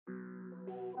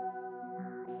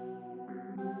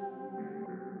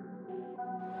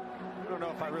know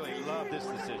if I really love this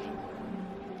decision.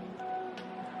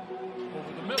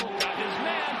 Over the middle, got his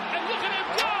man, and look at him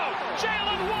go!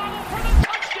 Jalen Waddle for the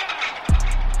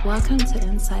touchdown! Welcome to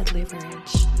Inside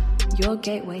Leverage, your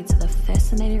gateway to the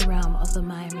fascinating realm of the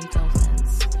Miami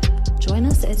Dolphins. Join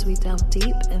us as we delve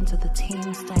deep into the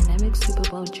team's dynamic Super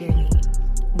Bowl journey.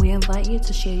 We invite you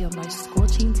to share your most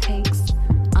scorching takes,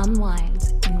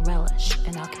 unwind, and relish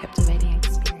in our captivating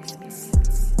experience.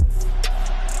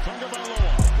 Thunder by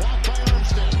Loa, blocked by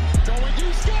Armstead, going,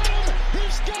 he's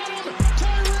got him,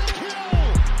 Tyreek Hill,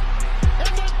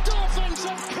 and the Dolphins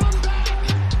have come back.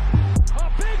 A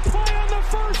big play on the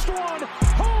first one,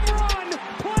 home run,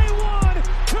 play one,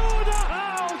 to the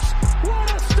house. What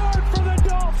a start for the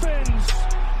Dolphins.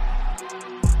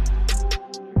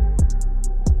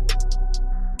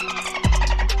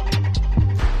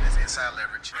 It's Inside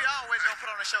Leverage. We always gonna put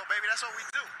on the show, baby. That's what we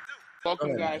do.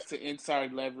 Welcome, guys, to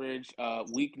Inside Leverage,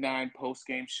 Week 9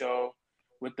 post-game show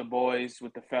with the boys,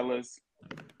 with the fellas.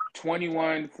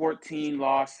 21-14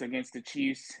 loss against the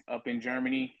Chiefs up in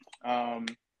Germany.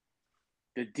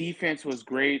 The defense was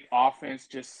great. Offense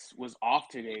just was off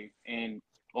today. And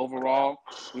overall,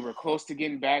 we were close to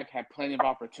getting back, had plenty of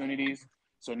opportunities.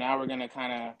 So now we're going to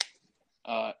kind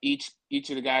of each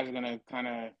of the guys are going to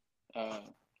kind of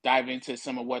dive into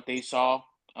some of what they saw.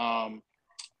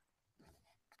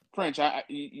 French,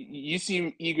 you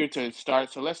seem eager to start,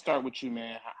 so let's start with you,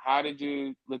 man. How did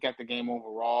you look at the game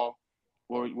overall?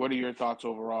 What are your thoughts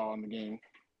overall on the game?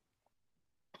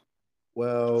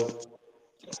 Well,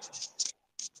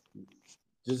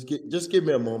 just give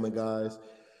me a moment, guys.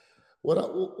 What I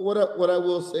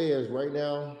will say is right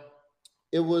now,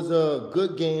 it was a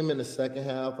good game in the second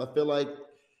half. I feel like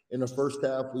in the first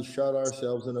half we shot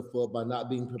ourselves in the foot by not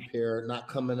being prepared, not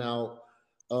coming out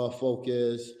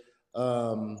focused.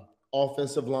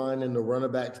 Offensive line and the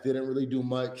running backs didn't really do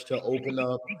much to open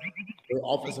up the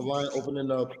offensive line, opening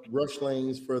up rush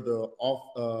lanes for the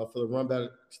run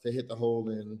backs to hit the hole.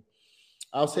 And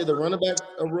I'll say the running back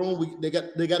room, they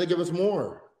got to give us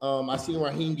more. I seen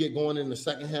Raheem get going in the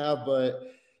second half, but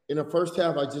in the first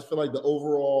half, I just feel like the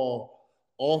overall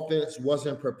offense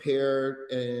wasn't prepared,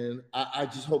 and I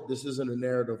just hope this isn't a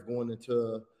narrative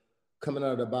coming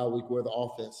out of the bye week where the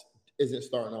offense isn't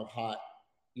starting off hot.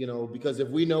 You know, because if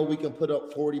we know we can put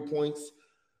up 40 points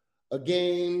a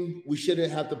game, we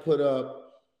shouldn't have to put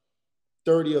up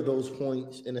 30 of those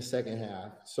points in the second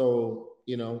half. So,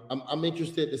 you know, I'm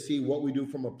interested to see what we do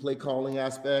from a play calling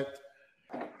aspect.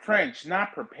 French,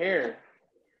 not prepared.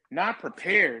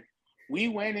 We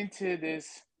went into this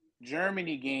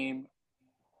Germany game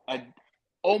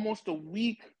almost a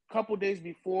week, couple days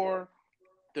before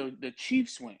the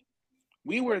Chiefs went.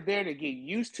 We were there to get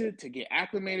used to get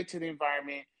acclimated to the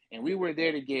environment, and we were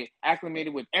there to get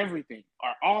acclimated with everything.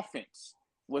 Our offense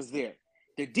was there.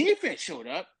 The defense showed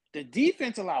up. The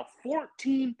defense allowed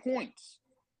 14 points.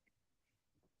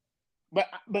 But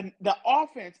the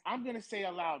offense, I'm going to say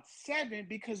allowed 7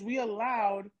 because we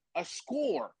allowed a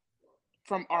score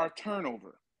from our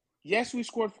turnover. Yes, we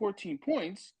scored 14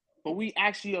 points, but we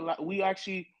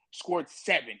actually scored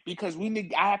 7 because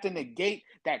I have to negate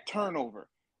that turnover.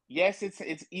 Yes,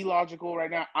 it's illogical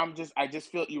right now. I just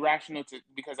feel irrational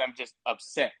because I'm just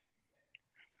upset.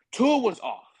 Tua was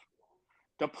off.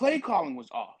 The play calling was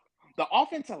off. The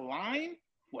offensive line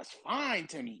was fine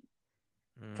to me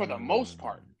for the most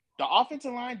part. The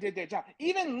offensive line did their job.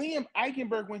 Even Liam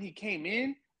Eichenberg, when he came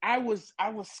in, I was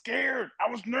scared.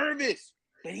 I was nervous,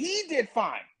 but he did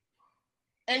fine.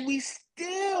 And we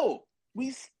still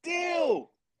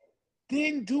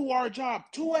didn't do our job.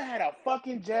 Tua had a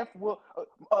fucking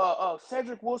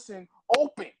Cedric Wilson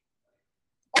open.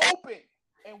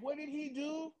 And what did he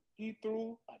do? He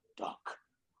threw a duck.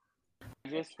 I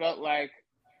just felt like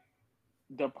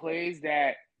the plays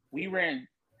that we ran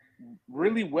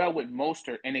really well with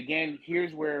Mostert. And again,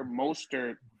 here's where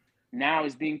Mostert now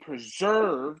is being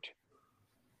preserved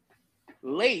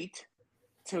late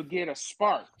to get a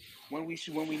spark when we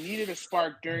needed a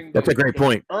spark during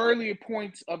the earlier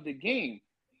points of the game.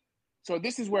 So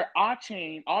this is where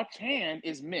Achane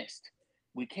is missed.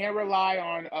 We can't rely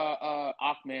on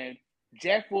Ahmed.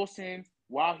 Jeff Wilson,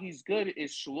 while he's good,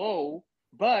 is slow,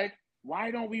 but why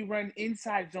don't we run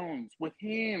inside zones with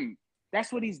him?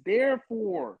 That's what he's there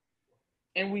for.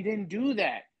 And we didn't do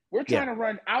that. We're trying to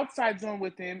run outside zone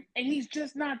with him, and he's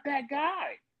just not that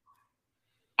guy.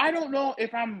 I don't know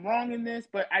if I'm wrong in this,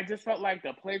 but I just felt like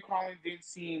the play calling didn't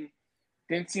seem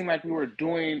like we were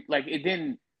doing, like it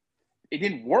didn't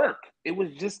work. It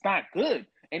was just not good.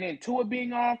 And then Tua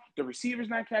being off, the receivers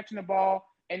not catching the ball,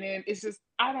 and then it's just,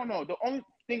 I don't know. The only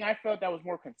thing I felt that was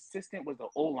more consistent was the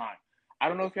O-line. I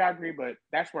don't know if y'all agree, but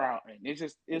that's where I'll end.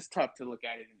 It's tough to look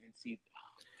at it and see.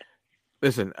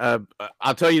 Listen,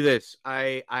 I'll tell you this.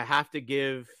 I have to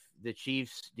give the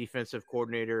Chiefs defensive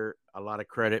coordinator a lot of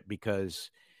credit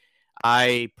because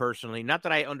I personally, not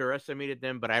that I underestimated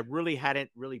them, but I really hadn't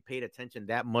really paid attention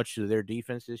that much to their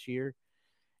defense this year,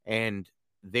 and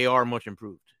they are much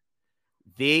improved.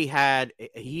 They had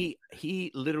he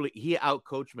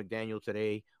outcoached McDaniel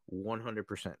today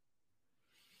 100%.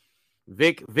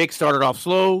 Vic started off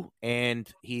slow, and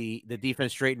the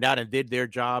defense straightened out and did their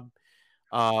job.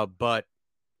 But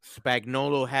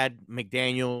Spagnuolo had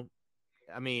McDaniel.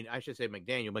 I mean, I should say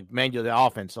McDaniel, the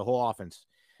offense, the whole offense.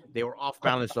 They were off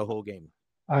balance the whole game.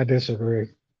 I disagree.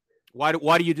 Why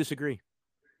do you disagree?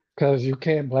 Because you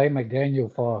can't blame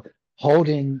McDaniel for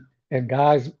holding and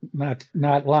guys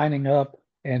not lining up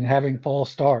and having false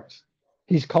starts.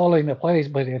 He's calling the plays,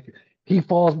 but if he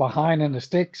falls behind in the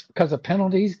sticks because of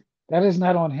penalties, that is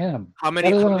not on him. That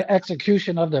is on the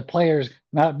execution of the players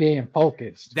not being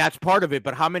focused. That's part of it,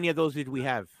 but how many of those did we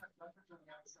have?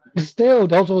 Still,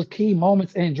 those were key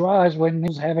moments in drives when he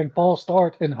was having false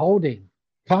starts and holding.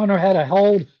 Connor had a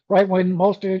hold right when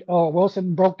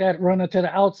Wilson broke that runner to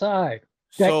the outside.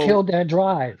 That killed that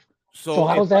drive. So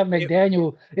how is that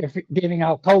McDaniel if getting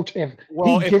out coach if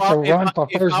he gets a run for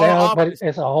first down, but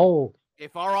it's a hold?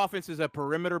 If our offense is a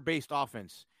perimeter-based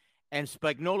offense and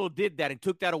Spagnuolo did that and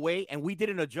took that away and we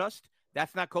didn't adjust,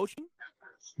 that's not coaching?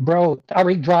 Bro,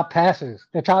 Tyreek dropped passes.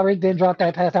 If Tyreek didn't drop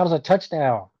that pass, that was a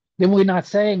touchdown. Then we're not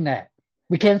saying that.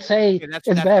 We can't say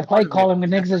it's bad play calling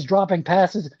when niggas is dropping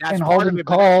passes and holding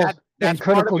calls and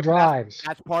critical drives.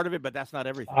 That's part of it, but that's not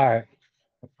everything. All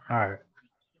right.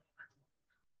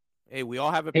 Hey, we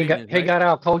all have opinions. He got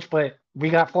out, coach, but we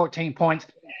got 14 points.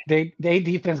 They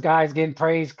defense guys getting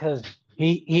praised because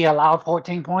he allowed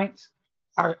 14 points.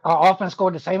 Our offense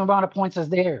scored the same amount of points as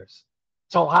theirs.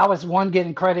 So how is one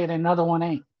getting credit and another one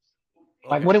ain't?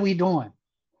 Like, what are we doing?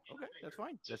 Okay, that's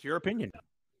fine. That's your opinion.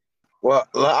 Well,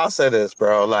 I'll say this,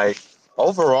 bro. Like,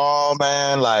 overall,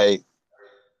 man, like,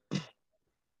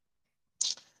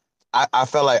 I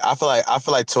feel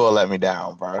like Tua let me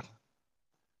down, bro.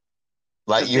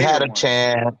 Like, you had a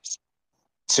chance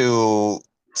to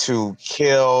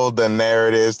kill the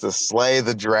narratives, to slay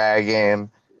the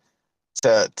dragon,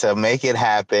 to make it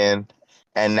happen,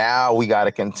 and now we got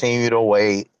to continue to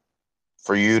wait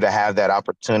for you to have that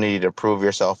opportunity to prove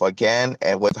yourself again,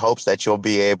 and with hopes that you'll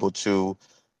be able to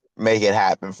make it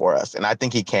happen for us. And I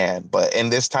think he can, but in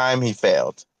this time he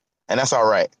failed, and that's all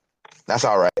right. That's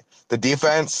all right. The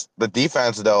defense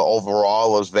though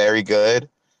overall was very good.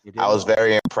 I was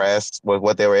very impressed with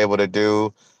what they were able to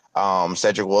do.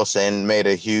 Cedric Wilson made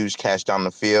a huge catch down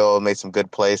the field, made some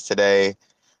good plays today.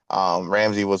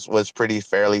 Ramsey was pretty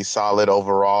fairly solid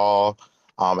overall.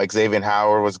 Xavier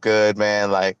Howard was good,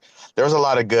 man. Like, there was a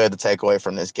lot of good to take away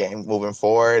from this game moving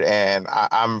forward, and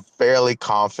I'm fairly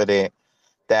confident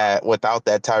that without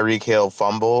that Tyreek Hill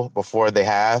fumble before the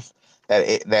half,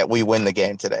 that we win the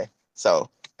game today. So,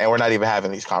 and we're not even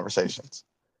having these conversations.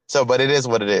 So, but it is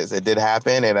what it is. It did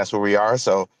happen, and that's where we are.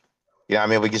 So, you know what I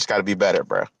mean? We just got to be better,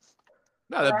 bro.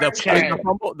 No,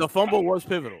 the fumble was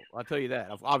pivotal. I'll tell you that.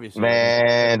 Obviously,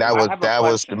 man, that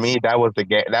was to me. That was the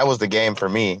game. That was the game for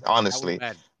me. Honestly,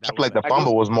 I feel like the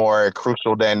fumble was more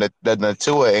crucial than the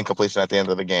Tua incompletion at the end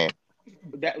of the game.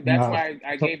 That's why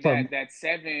I gave that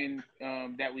 7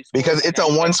 that we scored. Because it's a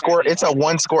one score. It's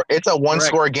a one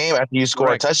score game after you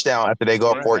score a touchdown. After they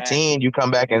go up 14, you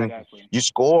come back and you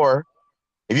score.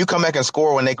 If you come back and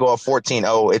score when they go up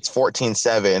 14-0, it's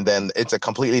 14-7, then it's a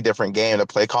completely different game. The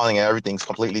play calling and everything's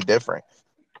completely different.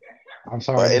 I'm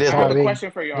sorry. But it is I have a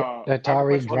question for y'all. The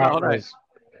Tyreek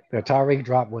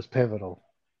drop was pivotal.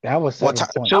 That was 7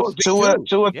 points. Tua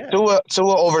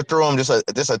overthrew him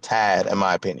just a tad, in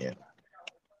my opinion.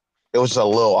 It was just a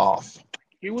little off.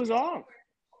 He was off.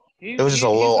 It was just a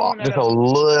little off. Just a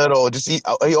little.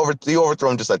 He overthrew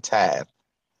him just a tad.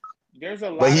 There's a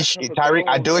lot. But Tyreek.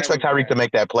 I do expect Tyreek to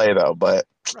make that play though. But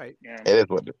it is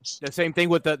what it is. The same thing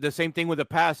with the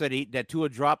pass that Tua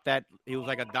dropped. That it was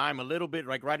like a dime, a little bit,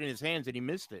 like right in his hands, and he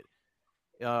missed it.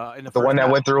 In the one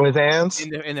that went through his hands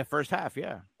in the first half.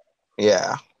 Yeah.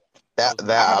 Yeah.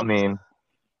 I mean.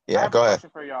 Yeah. Go ahead.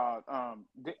 For y'all.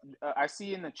 I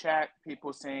see in the chat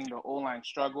people saying the O-line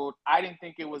struggled. I didn't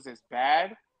think it was as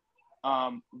bad.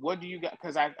 What do you got?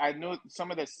 Because I know some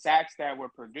of the sacks that were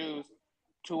produced.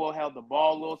 Tua held the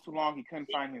ball a little too long. He couldn't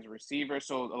find his receiver.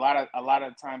 So a lot of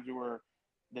times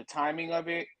the timing of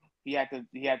it. He had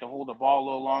to hold the ball a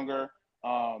little longer.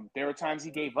 There were times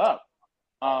he gave up.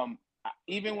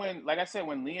 Even when, like I said,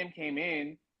 when Liam came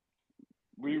in,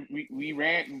 we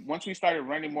ran once we started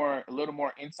running a little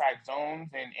more inside zones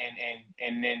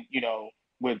and then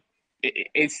with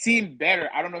it seemed better.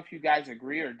 I don't know if you guys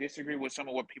agree or disagree with some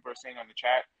of what people are saying on the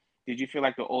chat. Did you feel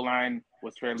like the O-line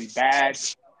was fairly bad?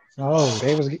 No,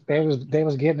 they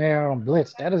was getting there on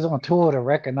blitz. That is on Tua to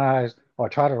recognize or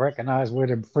try to recognize where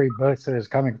the free blitz is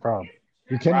coming from.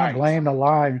 You cannot blame the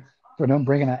line for them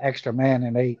bringing an extra man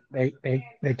and they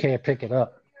can't pick it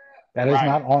up. That is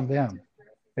not on them.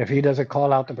 If he doesn't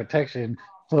call out the protection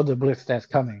for the blitz that's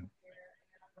coming,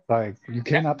 like you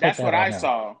cannot put that on them. That's what I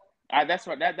saw.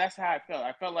 That's how I felt.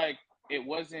 I felt like it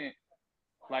wasn't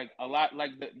like a lot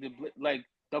like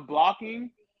the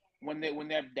blocking when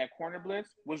that corner blitz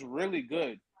was really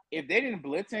good. If they didn't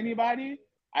blitz anybody,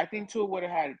 I think Tua would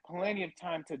have had plenty of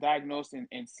time to diagnose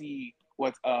and see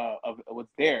what's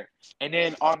there. And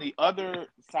then on the other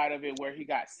side of it, where he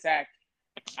got sacked,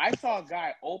 I saw a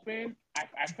guy open.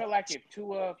 I felt like if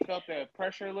Tua felt the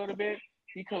pressure a little bit,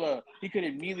 he could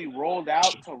immediately rolled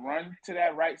out to run to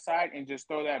that right side and just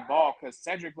throw that ball because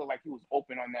Cedric looked like he was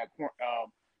open on that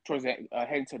towards that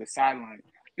heading to the sideline.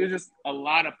 It was just a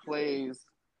lot of plays.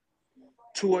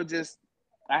 Tua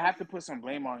I have to put some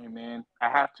blame on him, man. I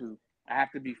have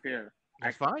to be fair.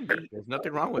 That's fine. There's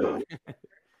nothing wrong with it.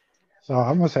 So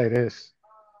I'm gonna say this,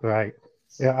 right?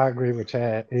 Yeah, I agree with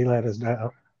Chad. He let us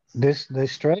down. This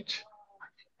stretch,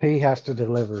 he has to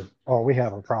deliver, or we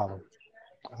have a problem.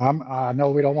 I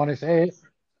know we don't want to say it,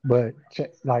 but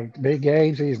like big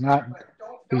games, he's not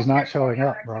showing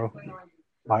up, bro.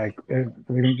 Like you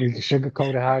can sugarcoat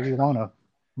it how you wanna,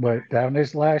 but down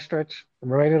this last stretch,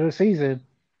 right of the season,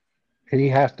 he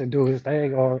has to do his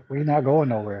thing, or we're not going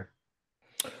nowhere.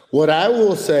 What I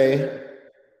will say,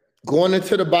 going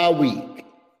into the bye week,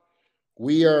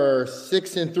 we are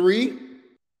 6-3,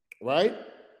 right?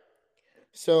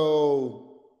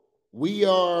 So we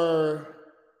are,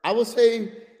 I would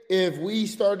say, if we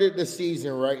started the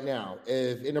season right now,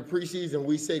 if in the preseason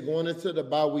we say going into the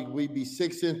bye week, we'd be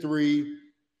 6-3,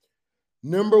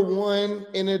 number one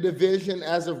in the division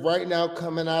as of right now,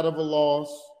 coming out of a loss.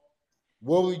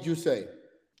 What would you say?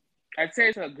 I'd say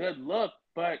it's a good look,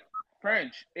 but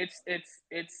French, it's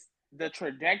the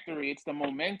trajectory, it's the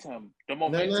momentum. The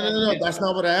momentum. No. That's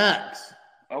not what I asked.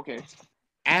 Okay.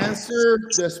 Answer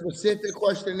the specific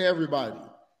question to everybody.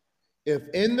 If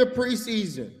in the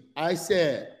preseason I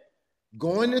said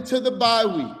going into the bye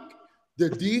week, the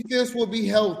defense will be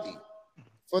healthy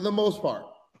for the most part.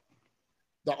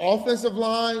 The offensive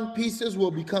line pieces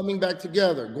will be coming back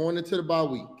together going into the bye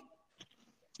week.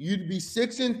 You'd be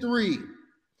 6-3.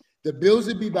 The Bills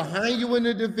would be behind you in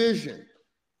the division.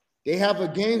 They have a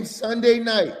game Sunday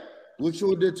night, which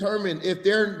will determine if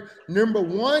they're number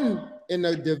one in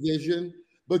the division,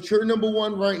 but you're number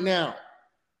one right now.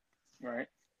 Right.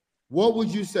 What would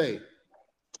you say?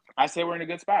 I say we're in a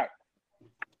good spot.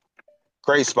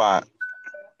 Great spot.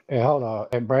 Hey, hold on.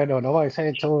 And Brando, nobody's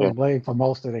saying Tua was blamed for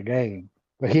most of the game,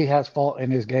 but he has fault in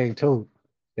this game too.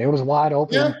 There was wide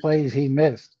open plays he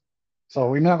missed. So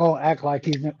we're not gonna act like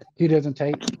he doesn't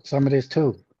take some of this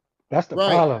too. That's the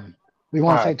problem. We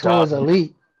want to say Tua's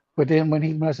elite, but then when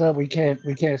he messed up, we can't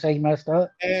say he messed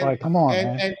up. It's like, come on,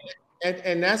 man.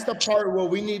 And that's the part where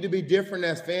we need to be different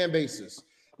as fan bases.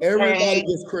 Everybody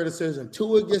gets criticism.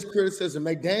 Tua gets criticism.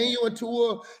 McDaniel and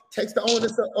Tua takes the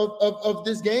onus of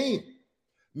this game.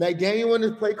 McDaniel and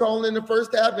his play calling in the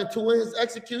first half and Tua his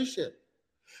execution.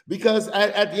 Because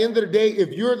at the end of the day, if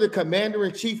you're the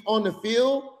commander-in-chief on the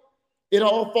field, it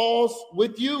all falls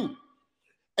with you.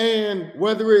 And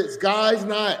whether it's guys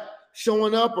not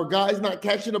showing up or guys not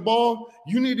catching the ball,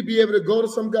 you need to be able to go to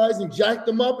some guys and jack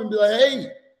them up and be like, hey,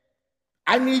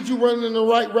 I need you running the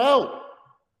right route.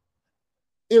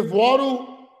 If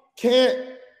Waddle can't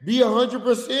be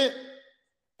 100%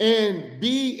 and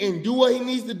do what he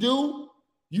needs to do,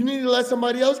 you need to let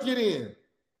somebody else get in.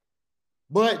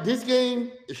 But this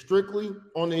game is strictly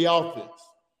on the offense.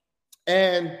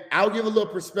 And I'll give a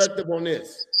little perspective on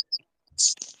this.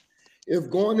 If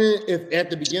at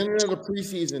the beginning of the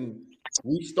preseason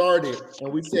we started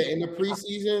and we said in the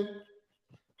preseason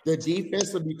the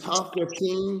defense will be top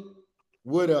 15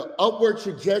 with an upward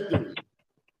trajectory,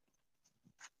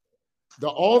 the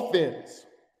offense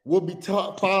will be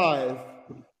top 5,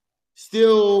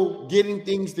 still getting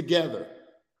things together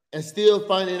and still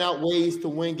finding out ways to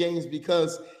win games,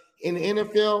 because in the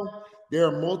NFL there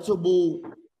are multiple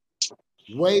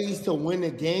ways to win a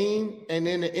game, and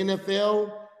in the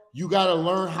NFL, you got to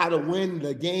learn how to win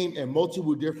the game in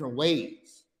multiple different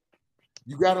ways.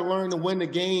 You got to learn to win the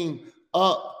game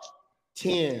up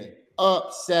 10,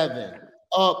 up 7,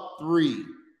 up 3.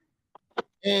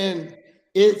 And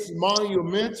it's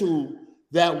monumental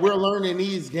that we're learning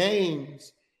these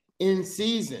games in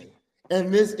season.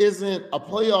 And this isn't a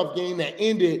playoff game that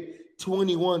ended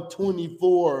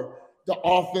 21-24, the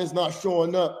offense not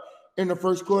showing up in the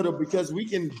first quarter, because we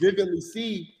can vividly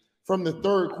see from the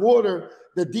third quarter,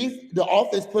 the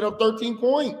offense put up 13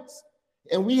 points,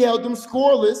 and we held them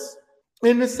scoreless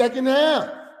in the second half.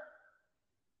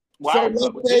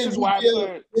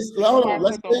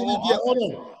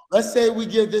 Let's say we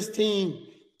give this team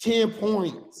 10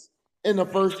 points in the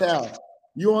first half.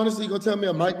 You honestly gonna tell me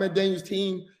a Mike McDaniels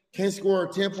team can't score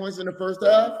 10 points in the first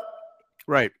half?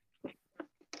 Right.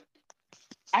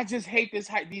 I just hate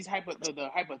the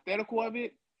hypothetical of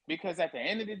it, because at the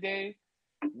end of the day,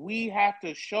 we have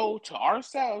to show to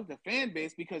ourselves, the fan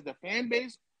base, because the fan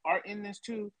base are in this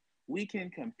too, we can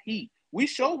compete. We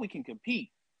show we can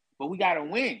compete, but we got to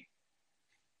win.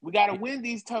 We got to win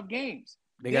these tough games.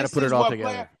 They got to put it all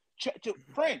together.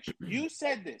 French, you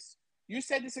said this. You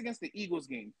said this against the Eagles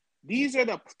game. These are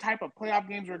the type of playoff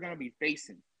games we're going to be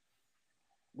facing.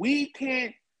 We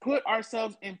can't put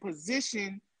ourselves in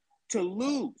position to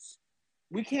lose.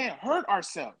 We can't hurt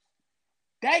ourselves.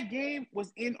 That game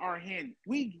was in our hand.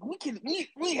 We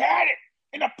had it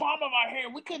in the palm of our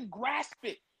hand. We couldn't grasp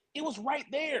it. It was right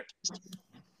there.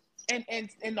 And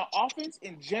the offense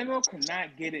in general could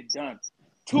not get it done.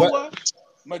 Tua,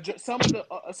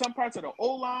 some parts of the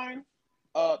O-line,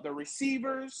 the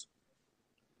receivers,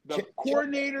 the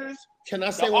coordinators, can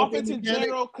I say the one offense thing, in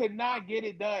general could not get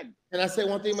it done. Can I say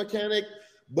one thing, Mechanic?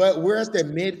 But we're at the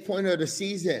midpoint of the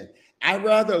season. I'd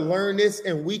rather learn this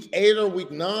in week 8 or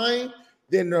week 9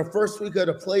 than the first week of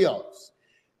the playoffs.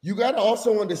 You got to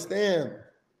also understand,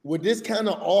 with this kind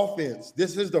of offense,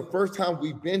 this is the first time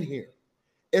we've been here.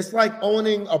 It's like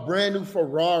owning a brand new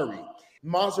Ferrari,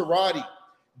 Maserati,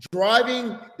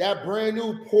 driving that brand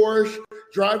new Porsche,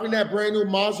 driving that brand new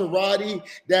Maserati,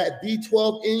 that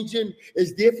V12 engine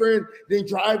is different than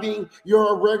driving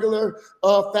your regular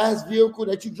fast vehicle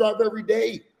that you drive every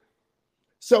day.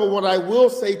 So what I will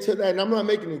say to that, and I'm not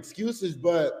making excuses,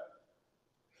 but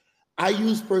I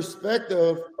use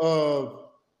perspective of,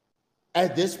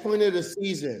 at this point of the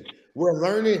season, we're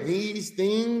learning these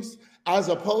things as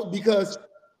opposed, because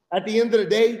at the end of the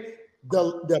day,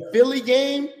 the Philly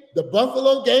game, the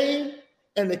Buffalo game,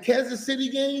 and the Kansas City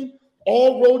game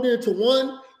all rolled into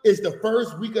one is the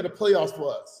first week of the playoffs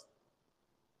for us.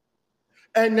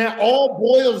 And that all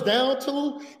boils down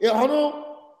to,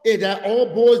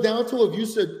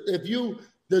 if you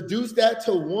deduce that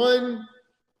to one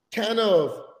kind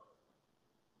of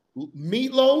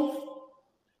meatloaf,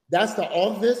 that's the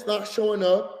offense not showing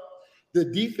up, the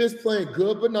defense playing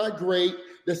good but not great,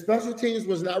 the special teams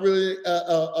was not really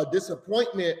a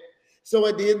disappointment. So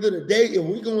at the end of the day, if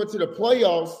we go into the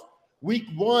playoffs, week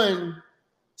 1,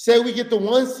 say we get the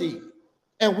 1 seed,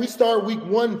 and we start week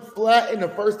 1 flat in the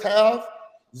first half,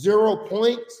 0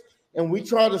 points, and we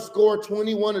try to score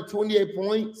 21 or 28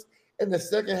 points in the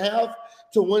second half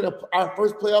to win our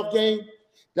first playoff game,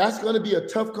 that's going to be a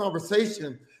tough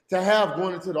conversation to have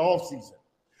going into the offseason.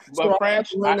 But so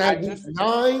French, I just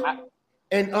 9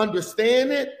 and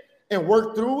understand it and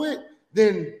work through it,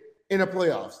 then in the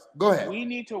playoffs. Go ahead. We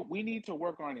need to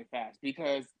work on it fast,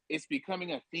 because it's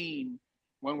becoming a theme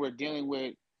when we're dealing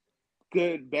with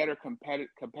good, better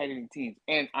competing teams.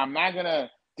 And I'm not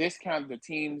gonna discount the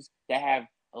teams that have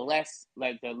less,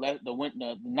 like the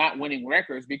not winning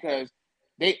records, because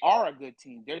they are a good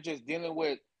team. They're just dealing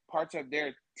with parts of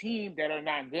their team that are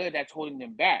not good, that's holding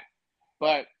them back.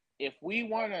 But if we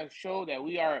want to show that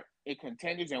we are a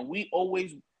contenders, and we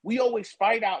always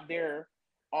fight out there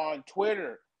on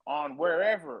Twitter, on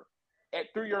wherever,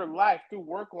 through your life, through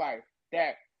work life,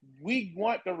 that we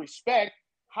want the respect.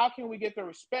 How can we get the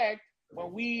respect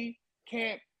when we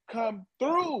can't come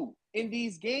through in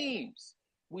these games?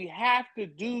 We have to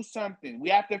do something. We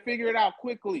have to figure it out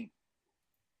quickly.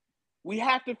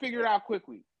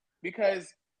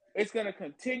 Because it's going to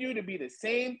continue to be the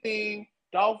same thing.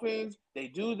 Dolphins, they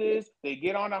do this, they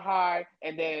get on a high,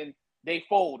 and then they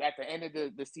fold at the end of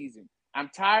the season. I'm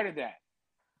tired of that.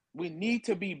 We need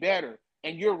to be better.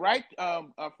 And you're right,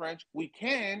 French, we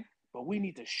can, but we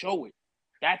need to show it.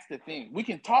 That's the thing. We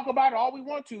can talk about it all we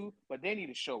want to, but they need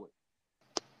to show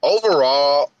it.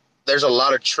 Overall, there's a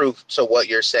lot of truth to what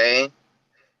you're saying,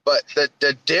 but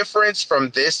the difference from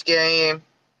this game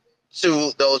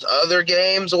to those other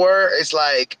games it's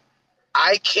like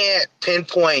I can't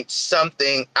pinpoint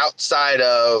something outside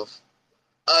of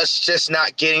us just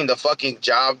not getting the fucking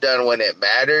job done when it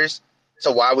matters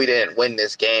to why we didn't win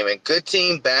this game. And good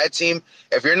team, bad team,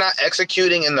 if you're not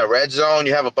executing in the red zone,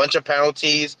 you have a bunch of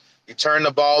penalties, you turn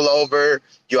the ball over,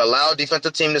 you allow a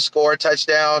defensive team to score a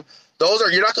touchdown,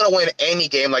 You're not going to win any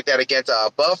game like that against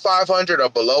above 500 or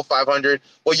below 500.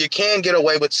 Well, you can get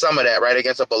away with some of that, right,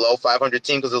 against a below 500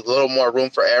 team because there's a little more room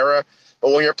for error.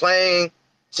 But when you're playing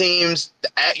teams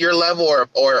at your level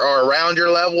or around your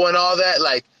level and all that,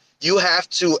 like, you have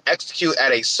to execute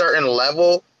at a certain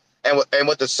level and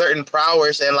with a certain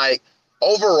prowess. And, like,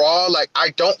 overall, like, I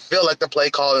don't feel like the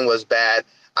play calling was bad.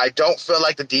 I don't feel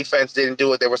like the defense didn't do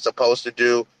what they were supposed to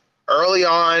do. Early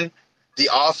on, the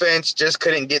offense just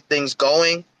couldn't get things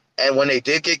going. And when they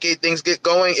did get things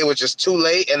going, it was just too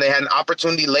late. And they had an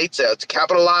opportunity late to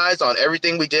capitalize on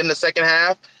everything we did in the second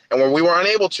half and where we were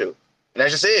unable to. And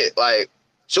that's just it. Like,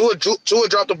 Tua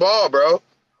dropped the ball, bro.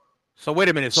 So wait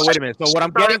a minute. So what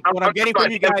I'm getting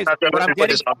from you guys,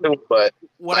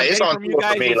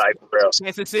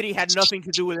 Kansas City had nothing to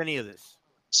do with any of this.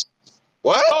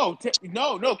 What?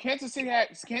 No. Kansas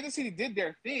City did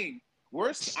their thing.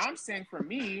 I'm saying for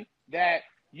me that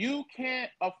you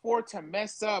can't afford to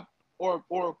mess up or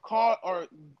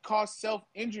cause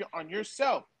self-injury on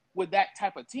yourself with that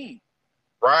type of team.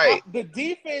 Right. The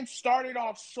defense started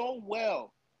off so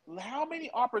well. How many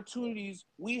opportunities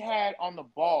we had on the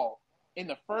ball in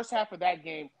the first half of that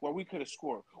game where we could have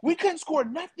scored? We couldn't score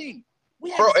nothing.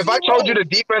 Bro, if I told you the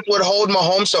defense would hold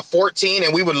Mahomes to 14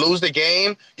 and we would lose the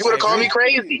game, you would have called me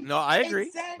crazy. No, I agree.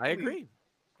 Exactly. I agree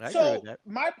with that.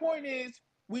 My point is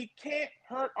we can't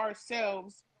hurt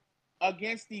ourselves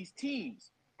against these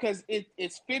teams because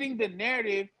it's fitting the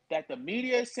narrative that the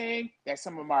media is saying, that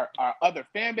some of our other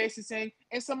fan base is saying,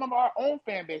 and some of our own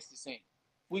fan base is saying.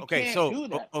 We can't do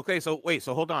that. Okay, so wait,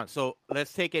 so hold on. So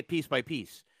let's take it piece by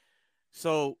piece.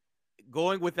 So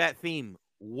going with that theme,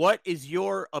 what is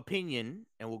your opinion,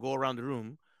 and we'll go around the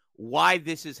room, why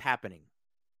this is happening?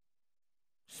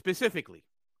 Specifically,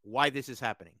 why this is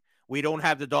happening. We don't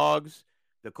have the dogs.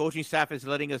 The coaching staff is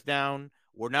letting us down.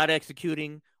 We're not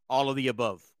executing. All of the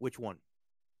above. Which one?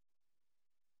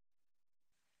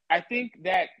 I think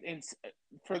that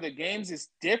for the games it's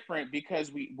different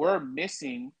because we're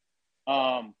missing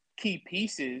key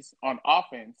pieces on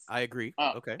offense. I agree.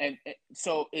 Okay. And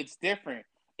so it's different.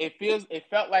 It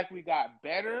felt like we got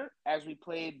better as we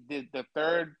played the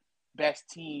third best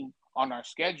team on our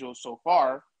schedule so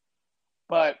far.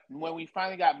 But when we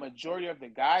finally got majority of the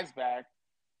guys back,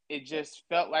 it just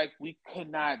felt like we could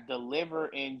not deliver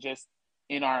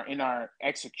in our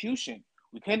execution.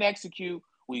 We couldn't execute.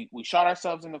 We shot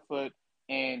ourselves in the foot,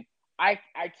 and I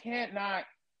can't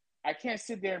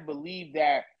sit there and believe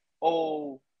that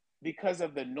because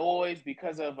of the noise,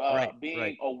 because of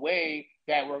being away,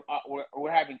 that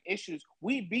we're having issues.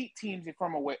 We beat teams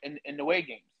from away in away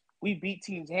games. We beat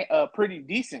teams pretty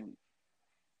decently.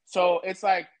 So it's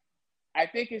like I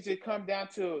think it should come down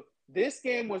to this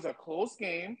game was a close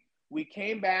game. We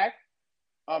came back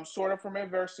sort of from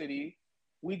adversity.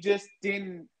 We just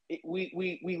didn't.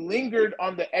 We lingered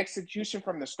on the execution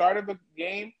from the start of the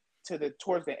game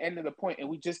towards the end of the point, and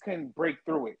we just couldn't break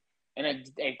through it. And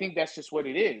I think that's just what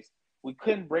it is. We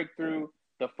couldn't break through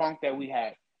the funk that we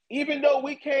had. Even though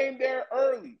we came there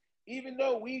early, even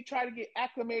though we tried to get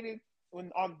acclimated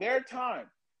on their time,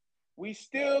 we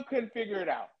still couldn't figure it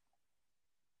out.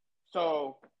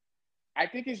 So I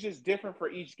think it's just different for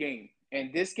each game.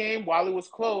 And this game, while it was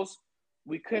close,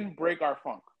 we couldn't break our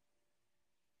funk.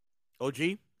 OG?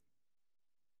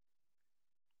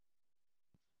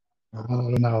 I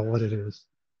don't know what it is.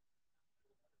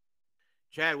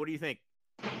 Chad, what do you think?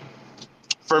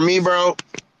 For me, bro,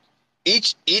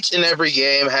 each and every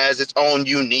game has its own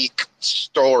unique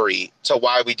story to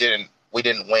why we didn't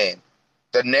win.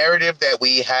 The narrative that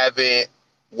we haven't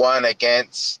won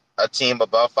against a team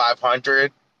above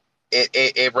 500,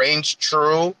 it rings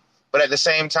true, but at the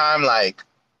same time, like,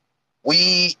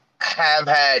 we have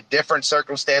had different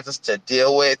circumstances to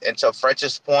deal with. And to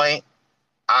French's point,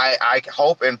 I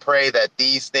hope and pray that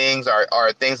these things are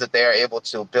things that they are able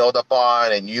to build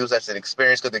upon and use as an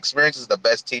experience, because experience is the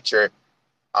best teacher.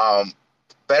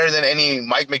 Better than any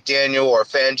Mike McDaniel or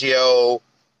Fangio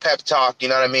pep talk, you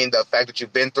know what I mean? The fact that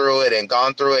you've been through it and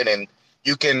gone through it, and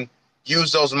you can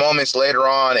use those moments later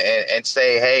on and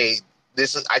say, hey,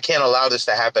 I can't allow this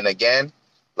to happen again.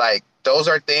 Like, those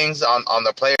are things on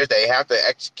the players they have to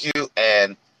execute.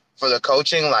 And for the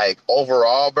coaching, like,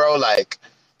 overall, bro, like,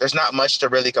 there's not much to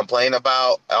really complain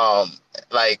about.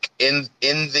 Like, in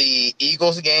the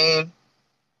Eagles game,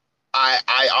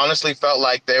 I honestly felt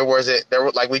like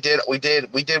we did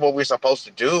what we were supposed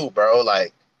to do, bro.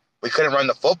 Like, we couldn't run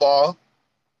the football,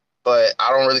 but I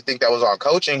don't really think that was on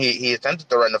coaching. He attempted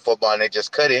to run the football and they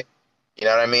just couldn't. You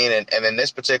know what I mean? And in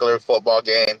this particular football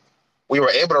game, we were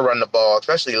able to run the ball,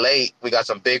 especially late. We got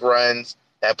some big runs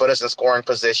that put us in scoring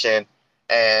position.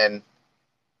 And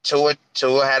Tua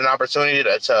had an opportunity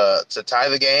to tie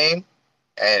the game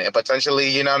and potentially,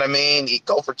 you know what I mean,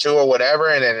 go for two or whatever,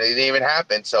 and then it didn't even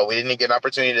happen. So we didn't get an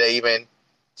opportunity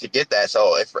to get that.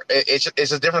 So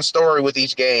it's a different story with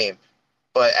each game.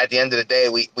 But at the end of the day,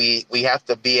 we have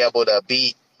to be able to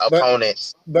beat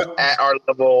opponents at our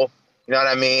level, you know what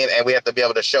I mean? And we have to be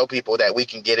able to show people that we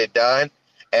can get it done.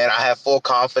 And I have full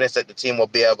confidence that the team will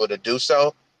be able to do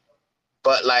so.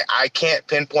 But, like, I can't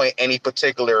pinpoint any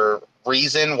particular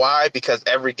reason why, because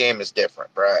every game is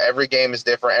different, bro. Every game is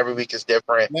different. Every week is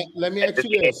different. Let me ask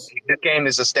you this. This game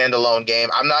is a standalone game.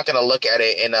 I'm not going to look at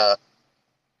it in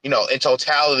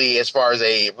totality as far as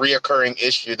a reoccurring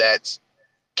issue that's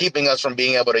keeping us from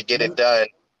being able to get it done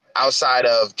outside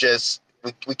of just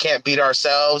we can't beat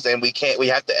ourselves, and we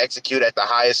have to execute at the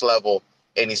highest level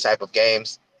in these type of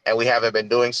games, and we haven't been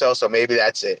doing so. So maybe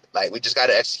that's it. Like, we just got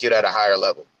to execute at a higher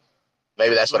level.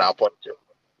 Maybe that's what I'll point to.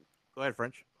 Go ahead,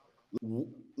 French.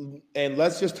 And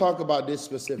let's just talk about this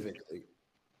specifically.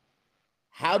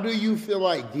 How do you feel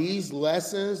like these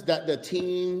lessons that the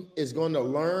team is going to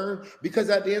learn? Because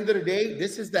at the end of the day,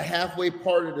 this is the halfway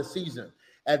part of the season.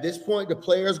 At this point, the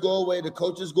players go away, the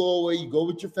coaches go away, you go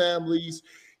with your families,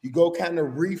 you go kind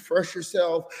of refresh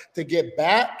yourself to get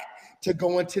back to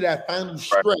go into that final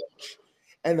stretch.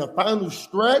 And the final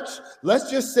stretch,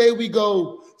 let's just say we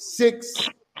go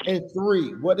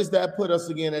 6-3. What does that put us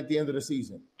again at the end of the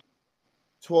season?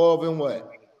 12 and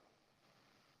what?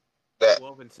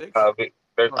 12 and 6?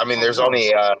 There's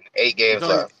only 8 games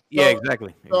left. Yeah,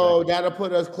 exactly. So that'll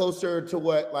put us closer to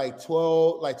what, like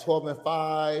 12 and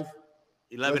 5?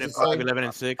 11 and 5, 11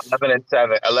 and 6. 11 and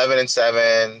 7, 11 and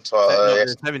 7, 12.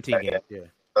 17 games, yeah.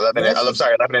 11 and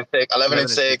 6. 11 and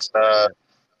 6.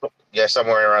 Yeah,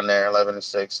 somewhere around there, 11 and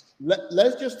 6.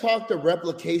 Let's just talk the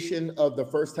replication of the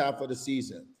first half of the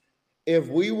season. If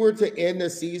we were to end the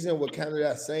season with kind of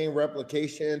that same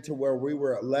replication to where we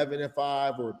were 11 and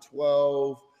 5 or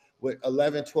 12 with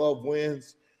 11, 12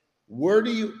 wins,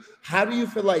 how do you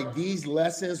feel like these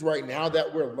lessons right now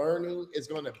that we're learning is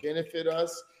going to benefit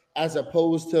us as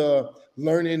opposed to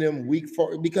learning them week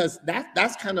 4? Because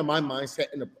that's kind of my mindset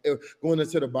going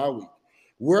into the bye week.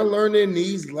 We're learning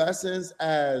these lessons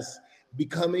as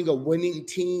becoming a winning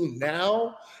team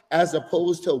now, as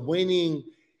opposed to winning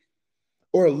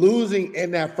or losing in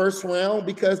that first round.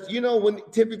 Because,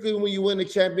 typically when you win a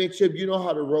championship, you know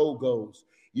how the road goes.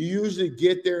 You usually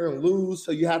get there and lose,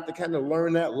 so you have to kind of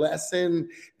learn that lesson.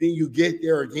 Then you get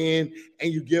there again,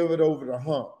 and you give it over the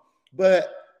hump.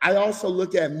 But I also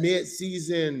look at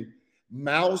mid-season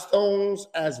milestones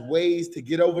as ways to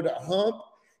get over the hump,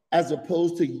 as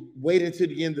opposed to waiting to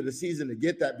the end of the season to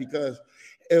get that. Because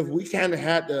if we kind of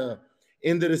had the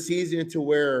end of the season to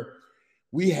where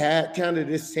we had kind of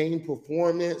this same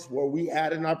performance where we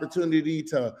had an opportunity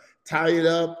to tie it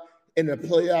up in the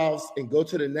playoffs and go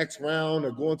to the next round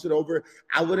or go into the over,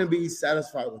 I wouldn't be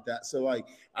satisfied with that. So,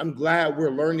 I'm glad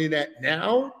we're learning that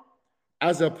now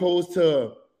as opposed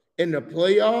to in the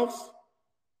playoffs,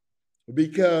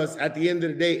 because at the end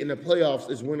of the day, in the playoffs,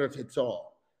 it's winner takes all.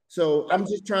 So I'm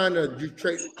just trying to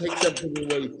take something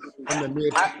away from the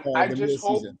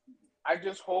mid-season. I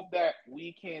just hope that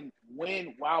we can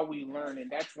win while we learn, and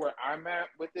that's where I'm at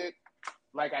with it.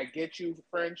 Like, I get you,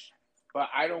 French, but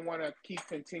I don't want to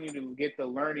continue to get the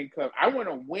learning curve. I want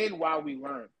to win while we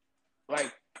learn.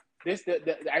 Like this,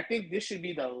 I think this should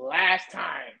be the last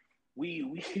time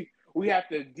we have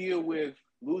to deal with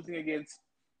losing against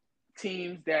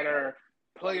teams that are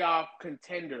playoff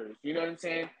contenders. You know what I'm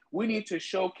saying? We need to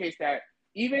showcase that.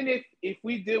 Even if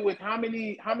we deal with how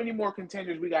many more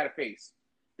contenders we got to face.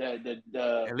 The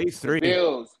at least 3.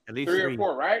 Bills, at least 3 or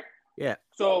 4, right? Yeah.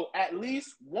 So at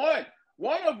least one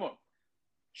of them.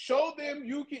 Show them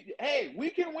we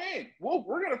can win.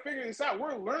 We're gonna figure this out.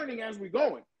 We're learning as we're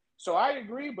going. So I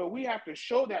agree, but we have to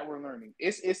show that we're learning.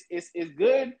 It's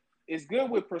good. It's good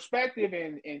with perspective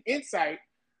and insight,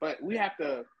 but we have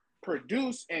to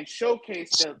produce and showcase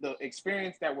the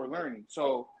experience that we're learning.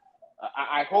 So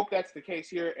I hope that's the case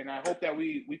here, and I hope that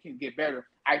we can get better.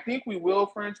 I think we will,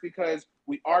 French, because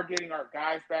we are getting our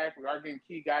guys back. We are getting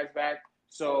key guys back.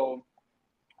 So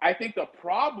I think the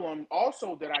problem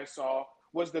also that I saw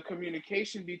was the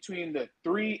communication between the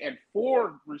 3 and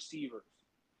 4 receivers.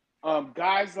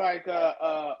 Guys like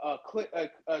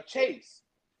Chase,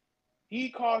 he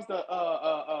caused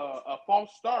a false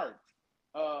start.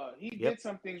 He did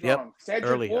some things wrong.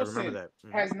 Cedric Wilson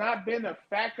has not been a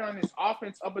factor on his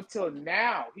offense up until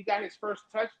now. He got his first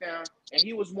touchdown, and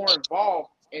he was more involved,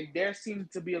 and there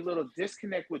seemed to be a little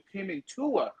disconnect with him and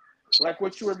Tua. Like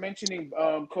what you were mentioning,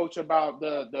 Coach, about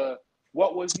the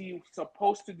what was he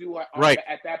supposed to do at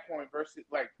that point versus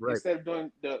instead of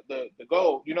doing the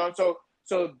goal,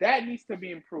 so that needs to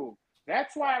be improved.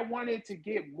 That's why I wanted to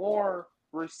get more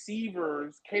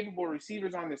capable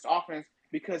receivers on this offense,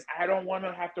 because I don't want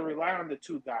to have to rely on the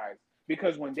two guys,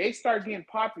 because when they start getting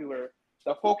popular,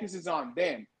 the focus is on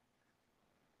them.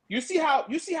 You see how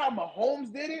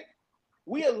Mahomes did it?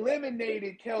 We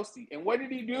eliminated Kelsey, and what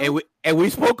did he do? And we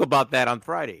spoke about that on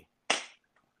Friday.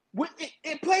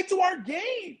 It played to our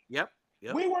game. Yep.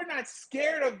 We were not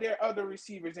scared of their other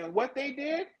receivers, and what they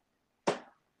did,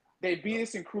 they beat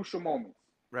us in crucial moments.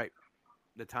 Right.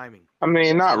 The timing. I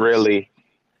mean, not really.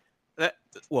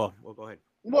 Well, go ahead.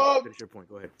 Well, finish your point.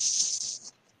 Go ahead.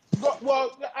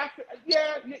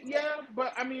 Yeah,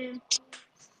 but I mean,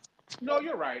 no,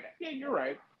 you're right. Yeah, you're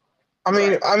right. I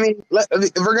mean,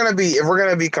 if we're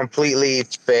gonna be completely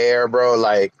fair, bro,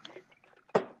 like,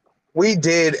 we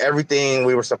did everything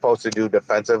we were supposed to do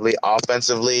defensively.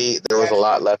 Offensively, there was a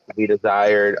lot left to be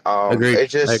desired. Agreed.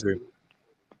 It's just, I agree,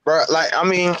 bro. Like, I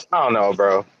mean, I don't know,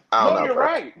 bro. You're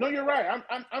right. No, you're right.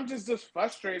 I'm just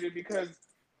frustrated because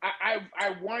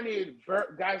I wanted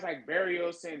guys like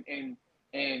Berrios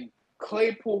and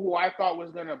Claypool, who I thought was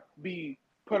gonna be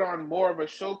put on more of a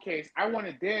showcase. I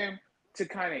wanted them to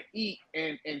kind of eat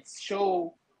and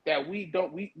show that we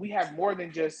have more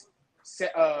than just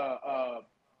the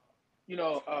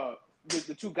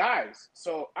two guys.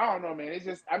 So I don't know, man.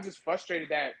 I'm just frustrated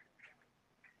that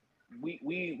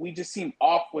we just seem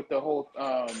off with the whole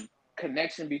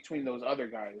connection between those other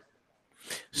guys.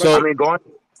 So I mean,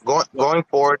 going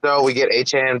forward though, we get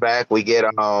Achane back, we get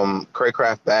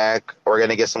Craycraft back. We're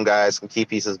gonna get some key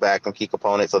pieces back, some key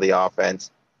components of the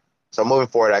offense. So moving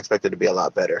forward, I expect it to be a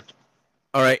lot better.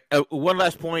 All right. One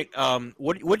last point.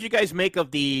 What do you guys make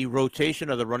of the rotation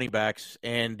of the running backs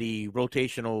and the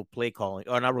rotational play calling,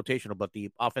 or not rotational, but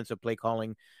the offensive play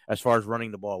calling as far as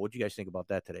running the ball? What do you guys think about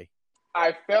that today?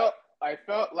 I felt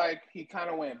like he kind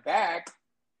of went back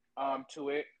to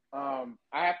it. I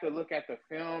have to look at the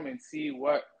film and see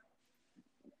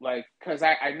because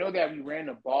I know that we ran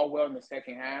the ball well in the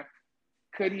second half.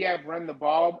 Could he have run the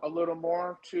ball a little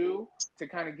more too to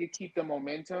kind of keep the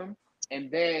momentum, and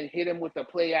then hit him with the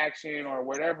play action or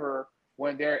whatever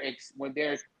when they're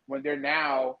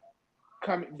now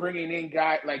bringing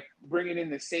in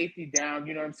the safety down,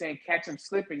 you know what I'm saying? Catch him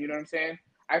slipping, you know what I'm saying?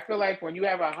 I feel like when you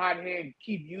have a hot hand,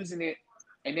 keep using it,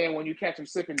 and then when you catch him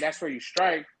slipping, that's where you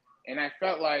strike. And I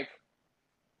felt like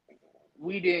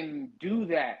we didn't do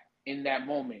that in that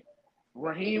moment.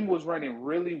 Raheem was running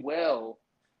really well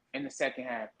in the second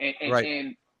half,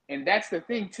 and that's the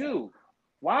thing too.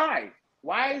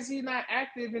 Why is he not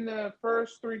active in the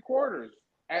first three quarters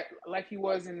like he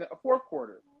was in the fourth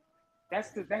quarter?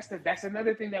 That's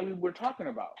another thing that we were talking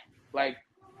about. Like,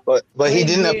 but he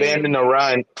didn't abandon the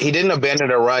run. He didn't abandon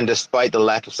the run despite the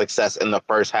lack of success in the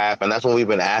first half, and that's what we've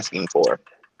been asking for.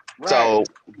 Right. So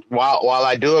while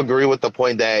I do agree with the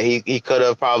point that he could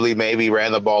have probably maybe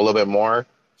ran the ball a little bit more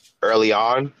early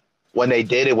on, when they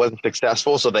did, it wasn't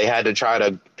successful, so they had to try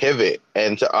to pivot.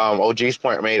 And to OG's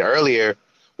point made earlier,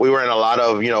 we were in a lot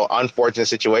of unfortunate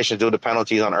situations due to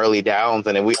penalties on early downs,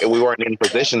 and we weren't in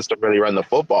positions to really run the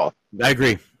football. I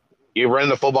agree. You run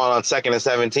the football on 2nd and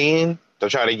 17 to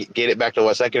try to get it back to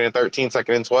 2nd and 13,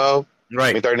 2nd and 12, right?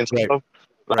 I mean 3rd and 12,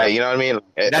 right? You know what I mean?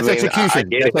 That's execution.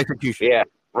 That's execution. Yeah,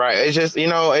 right. It's just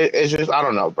it's just I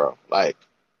don't know, bro. Like,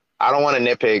 I don't want to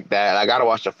nitpick that. I gotta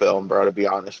watch the film, bro. To be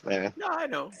honest, man. No, I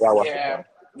know. Yeah.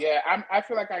 I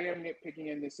feel like I am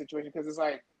nitpicking in this situation because it's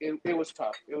like it was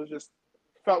tough. It was just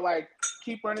felt like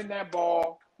keep running that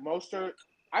ball. Mostert.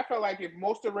 I felt like if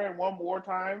Mostert ran one more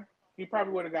time, he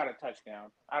probably would have got a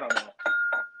touchdown. I don't know,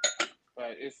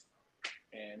 but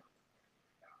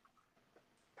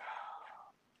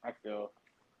I feel.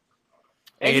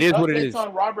 It is what it is.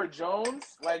 On Robert Jones,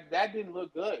 like that didn't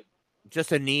look good.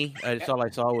 Just a knee. That's all I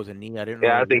saw was a knee. I didn't.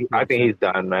 Yeah, I think he's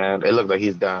done, man. It looked like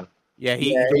he's done. Yeah,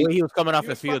 the way he was coming off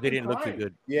the field, it didn't look too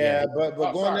good. Yeah,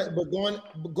 but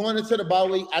going into the bye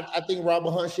week, I think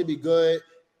Robert Hunt should be good.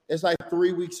 It's like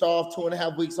 3 weeks off,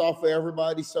 2.5 weeks off for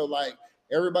everybody. So like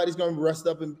everybody's gonna rest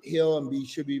up and heal and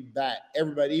should be back.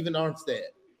 Everybody, even Armstead.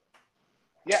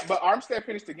 Yeah, but Armstead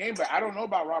finished the game, but I don't know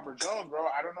about Robert Jones, bro.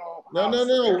 I don't know.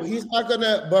 No. He's not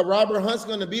gonna. But Robert Hunt's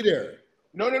gonna be there.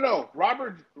 No.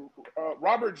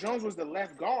 Robert Jones was the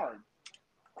left guard.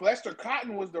 Lester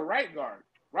Cotton was the right guard.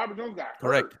 Robert Jones got hurt.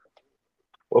 Correct.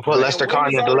 We'll put Lester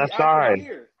Cotton at the left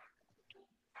side.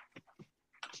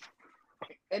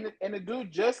 And the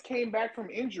dude just came back from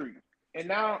injury, and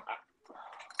now.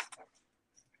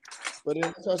 But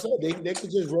as I said, they could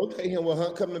just rotate him with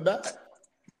Hunt coming back.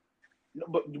 No,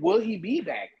 but will he be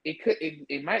back?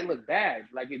 It might look bad.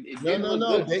 Like it didn't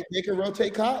look good. They can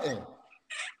rotate Cotton.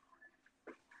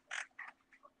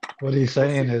 What he's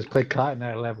saying is put Cotton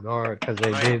at left guard because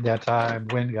they did that time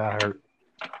when got hurt.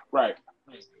 Right.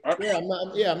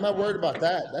 I'm not worried about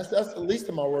that. That's the least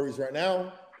of my worries right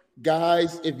now.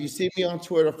 Guys, if you see me on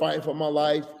Twitter fighting for my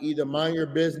life, either mind your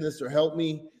business or help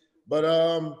me. But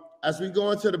as we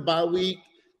go into the bye week,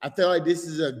 I feel like this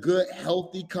is a good,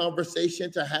 healthy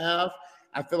conversation to have.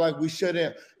 I feel like we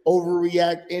shouldn't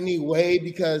overreact anyway,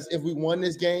 because if we won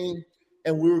this game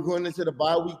and we were going into the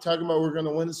bye week talking about we're going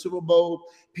to win the Super Bowl,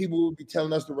 people would be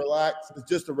telling us to relax. It's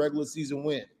just a regular season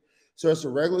win. So it's a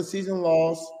regular season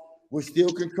loss. We still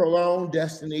control our own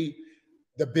destiny.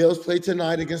 The Bills play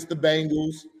tonight against the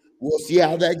Bengals. We'll see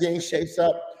how that game shapes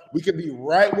up. We could be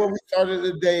right where we started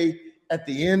the day at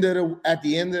the end of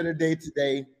the day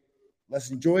today.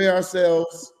 Let's enjoy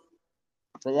ourselves.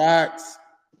 Relax.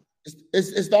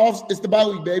 It's the bye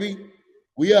week, baby.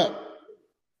 We up.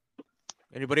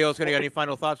 Anybody else got any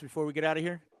final thoughts before we get out of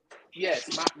here? Yes,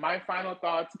 my final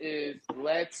thoughts is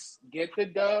let's get the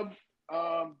dub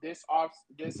this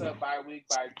bye week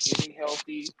by getting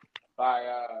healthy, by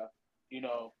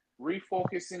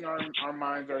refocusing our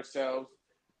minds ourselves,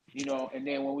 and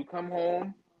then when we come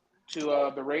home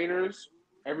to the Raiders,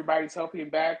 everybody's healthy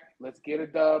and back. Let's get a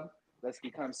dub. Let's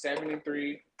become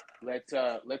 7-3. Let's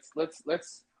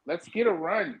get a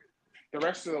run the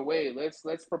rest of the way.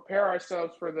 Let's prepare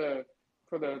ourselves for the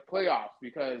playoffs,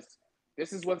 because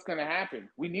this is what's going to happen.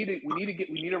 We need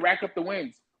to rack up the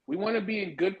wins. We want to be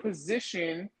in good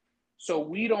position so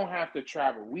we don't have to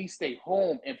travel. We stay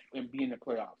home and be in the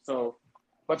playoffs. So,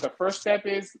 but the first step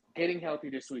is getting healthy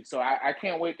this week. So I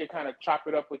can't wait to kind of chop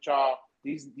it up with y'all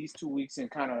these 2 weeks and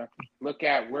kind of look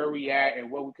at where we at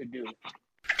and what we could do.